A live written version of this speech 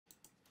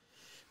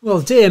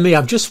Well, dear me,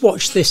 I've just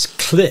watched this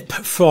clip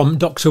from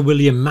Dr.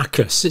 William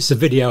Makis. It's a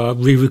video I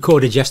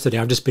re-recorded yesterday.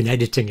 I've just been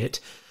editing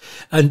it.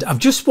 And I've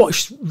just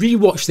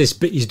rewatched this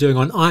bit he's doing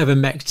on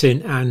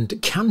ivermectin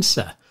and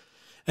cancer.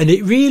 And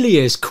it really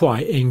is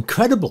quite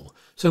incredible.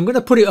 So I'm going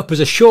to put it up as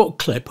a short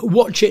clip,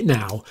 watch it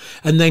now,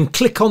 and then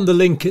click on the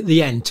link at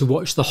the end to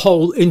watch the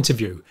whole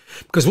interview.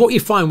 Because what you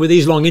find with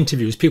these long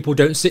interviews, people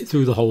don't sit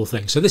through the whole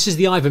thing. So this is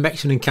the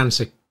ivermectin and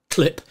cancer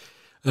clip.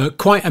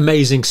 Quite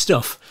amazing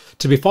stuff,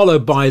 to be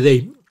followed by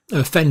the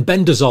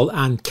fenbendazole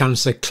and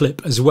cancer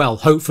clip as well,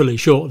 hopefully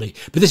shortly.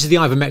 But this is the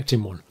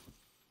ivermectin one.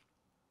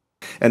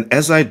 And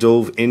as I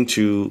dove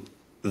into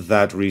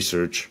that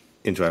research,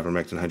 into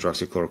ivermectin,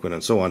 hydroxychloroquine,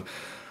 and so on,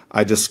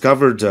 I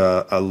discovered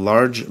a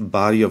large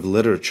body of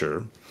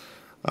literature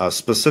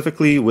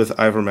specifically with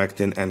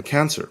ivermectin and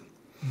cancer,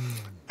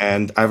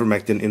 and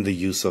ivermectin in the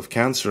use of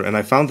cancer. And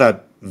I found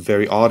that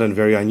very odd and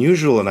very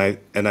unusual. And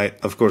I,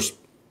 of course,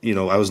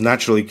 I was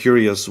naturally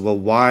curious. Well,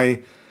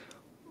 why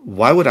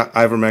would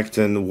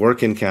ivermectin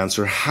work in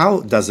cancer?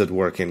 How does it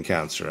work in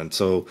cancer? And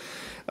so,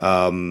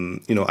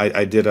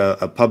 I did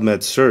a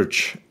PubMed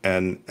search,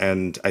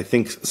 and I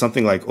think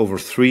something like over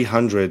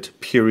 300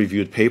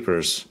 peer-reviewed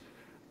papers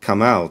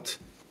come out,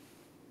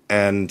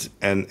 and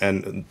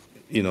in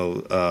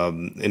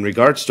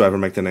regards to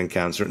ivermectin and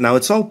cancer. Now,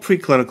 it's all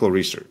preclinical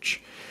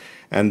research.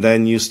 And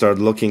then you start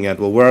looking at,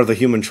 well, where are the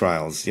human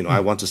trials? I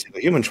want to see the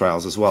human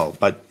trials as well.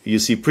 But you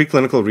see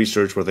preclinical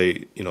research where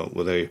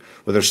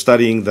they're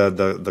studying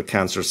the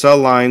cancer cell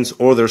lines,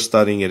 or they're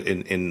studying it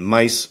in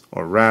mice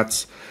or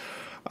rats.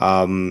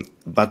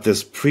 But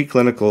this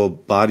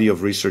preclinical body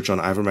of research on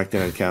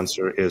ivermectin and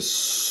cancer is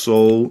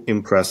so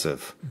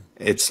impressive.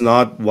 It's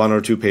not one or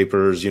two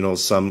papers,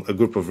 a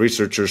group of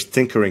researchers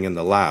tinkering in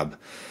the lab.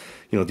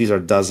 These are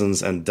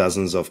dozens and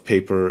dozens of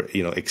paper,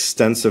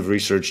 extensive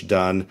research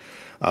done,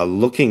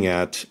 looking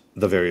at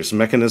the various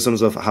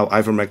mechanisms of how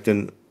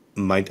ivermectin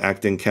might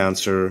act in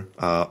cancer,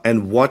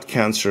 and what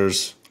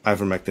cancers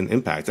ivermectin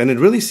impacts. And it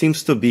really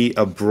seems to be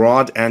a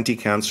broad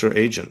anti-cancer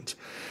agent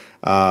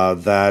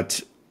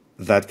that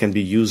can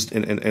be used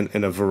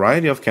in a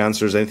variety of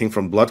cancers, anything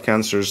from blood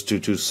cancers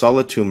to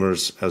solid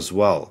tumors as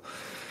well.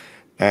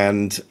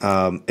 And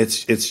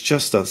it's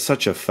just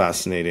such a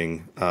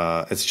fascinating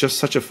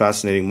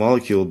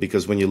molecule,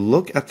 because when you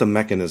look at the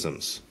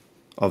mechanisms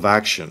of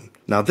action,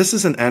 now this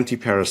is an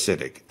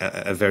antiparasitic,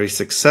 a very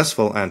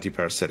successful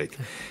antiparasitic,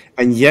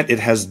 and yet it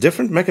has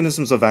different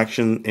mechanisms of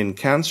action in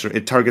cancer.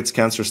 It targets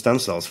cancer stem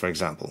cells, for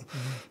example,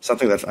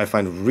 something that I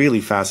find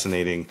really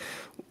fascinating,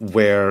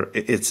 where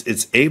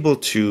it's able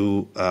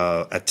to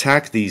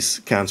attack these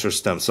cancer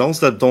stem cells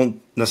that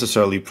don't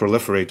necessarily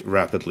proliferate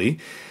rapidly.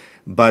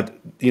 But,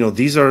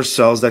 these are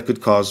cells that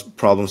could cause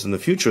problems in the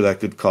future,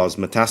 that could cause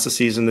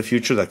metastases in the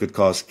future, that could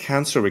cause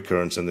cancer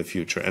recurrence in the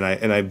future. And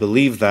I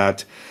believe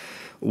that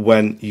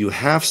when you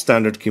have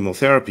standard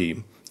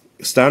chemotherapy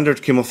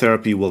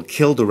will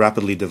kill the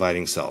rapidly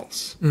dividing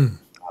cells,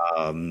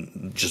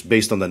 just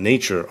based on the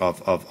nature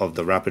of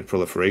the rapid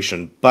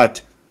proliferation.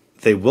 But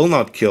they will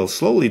not kill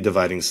slowly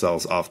dividing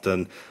cells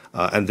often,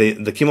 and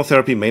the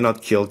chemotherapy may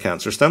not kill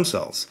cancer stem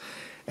cells.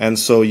 And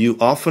so you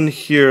often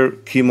hear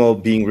chemo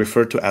being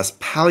referred to as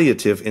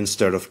palliative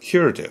instead of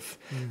curative.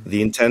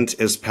 The intent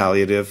is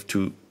palliative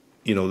to,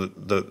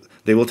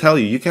 they will tell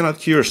you cannot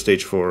cure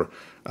stage 4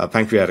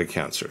 pancreatic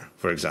cancer,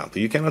 for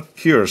example. You cannot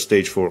cure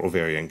stage 4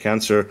 ovarian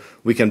cancer.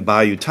 We can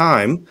buy you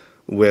time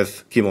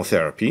with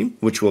chemotherapy,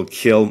 which will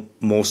kill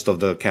most of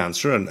the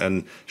cancer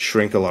and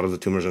shrink a lot of the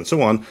tumors and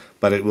so on,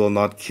 but it will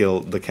not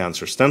kill the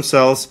cancer stem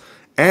cells.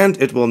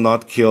 And it will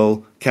not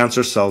kill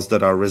cancer cells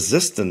that are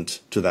resistant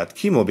to that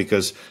chemo,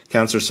 because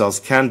cancer cells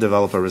can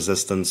develop a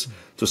resistance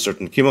to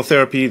certain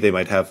chemotherapy. They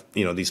might have,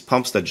 these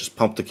pumps that just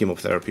pump the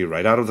chemotherapy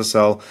right out of the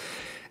cell.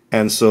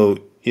 And so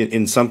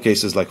in some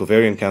cases, like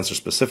ovarian cancer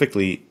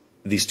specifically,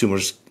 these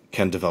tumors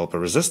can develop a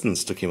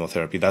resistance to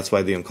chemotherapy. That's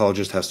why the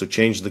oncologist has to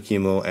change the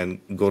chemo and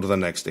go to the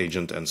next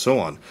agent and so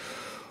on.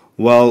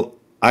 Well,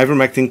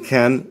 ivermectin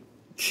can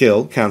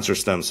kill cancer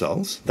stem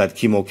cells that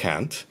chemo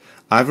can't.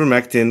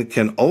 Ivermectin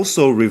can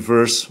also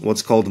reverse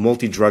what's called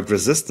multi-drug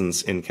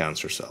resistance in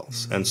cancer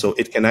cells. And so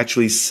it can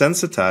actually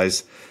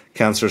sensitize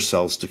cancer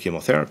cells to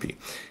chemotherapy.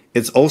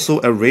 It's also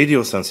a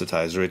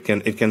radiosensitizer. It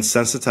can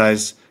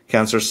sensitize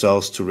cancer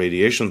cells to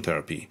radiation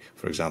therapy,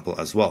 for example,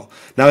 as well.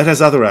 Now, it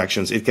has other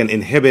actions. It can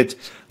inhibit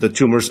the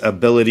tumor's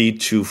ability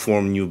to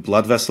form new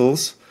blood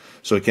vessels,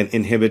 so it can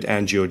inhibit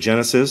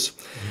angiogenesis.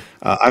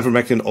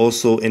 Ivermectin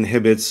also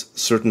inhibits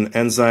certain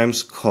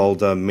enzymes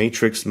called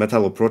matrix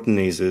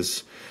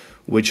metalloproteinases,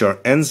 which are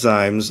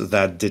enzymes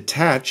that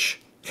detach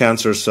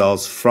cancer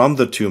cells from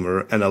the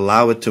tumor and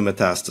allow it to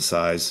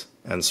metastasize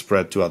and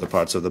spread to other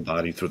parts of the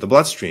body through the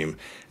bloodstream.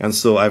 And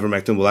so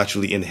ivermectin will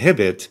actually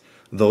inhibit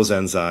those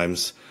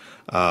enzymes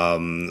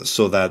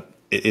so that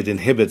it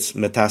inhibits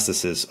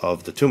metastasis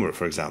of the tumor,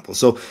 for example.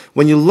 So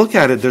when you look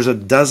at it, there's a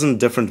dozen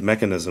different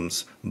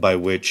mechanisms by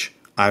which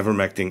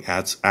ivermectin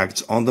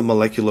acts on the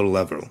molecular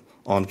level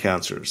on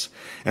cancers.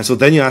 And so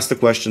then you ask the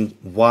question,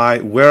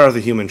 where are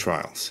the human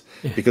trials?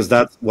 because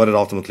that's what it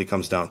ultimately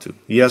comes down to.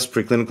 Yes,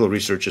 preclinical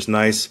research is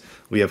nice.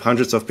 We have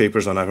hundreds of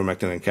papers on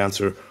ivermectin and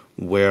cancer.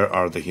 Where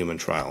are the human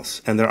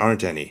trials? And there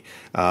aren't any.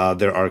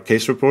 There are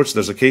case reports.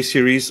 There's a case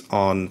series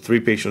on 3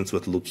 patients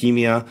with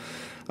leukemia.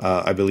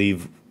 I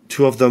believe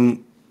 2 of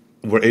them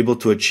were able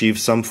to achieve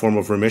some form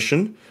of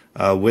remission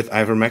with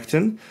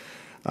ivermectin.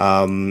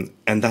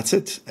 And that's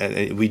it.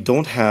 We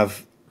don't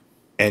have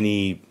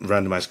any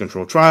randomized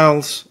control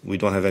trials. We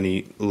don't have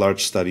any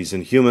large studies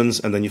in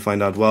humans. And then you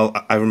find out, well,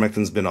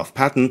 ivermectin's been off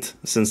patent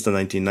since the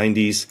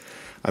 1990s.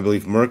 I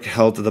believe Merck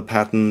held the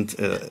patent.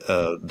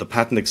 The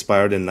patent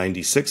expired in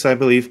 96, I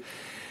believe.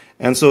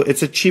 And so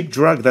it's a cheap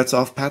drug that's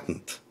off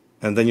patent.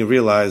 And then you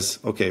realize,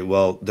 okay,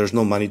 well, there's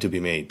no money to be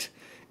made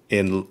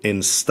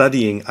in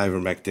studying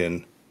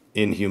ivermectin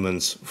in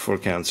humans for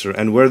cancer.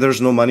 And where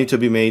there's no money to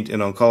be made in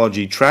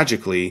oncology,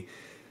 tragically,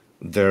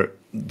 the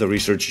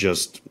research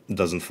just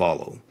doesn't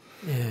follow.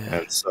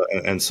 Yeah.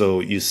 And so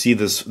you see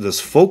this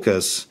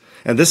focus,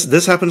 and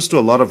this happens to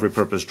a lot of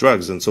repurposed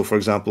drugs. And so, for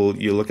example,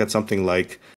 you look at something like